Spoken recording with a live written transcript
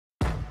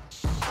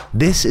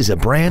This is a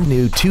brand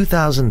new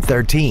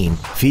 2013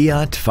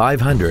 Fiat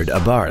 500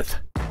 Abarth.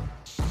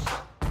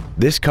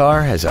 This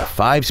car has a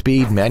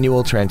 5-speed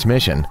manual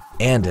transmission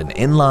and an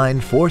inline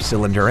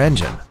 4-cylinder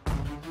engine.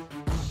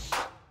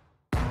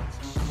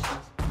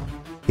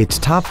 Its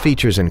top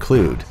features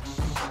include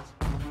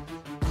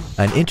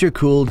an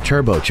intercooled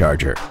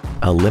turbocharger,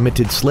 a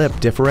limited slip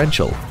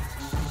differential,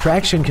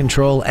 traction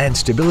control and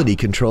stability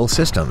control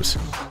systems,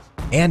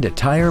 and a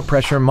tire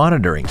pressure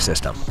monitoring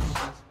system.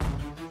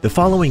 The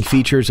following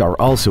features are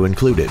also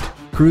included: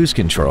 cruise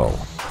control,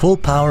 full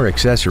power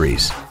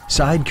accessories,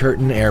 side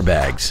curtain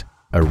airbags,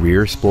 a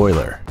rear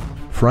spoiler,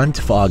 front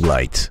fog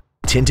lights,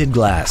 tinted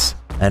glass,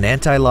 an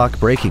anti-lock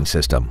braking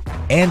system,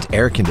 and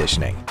air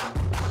conditioning.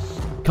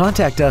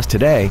 Contact us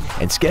today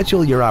and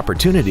schedule your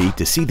opportunity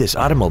to see this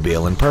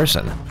automobile in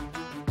person.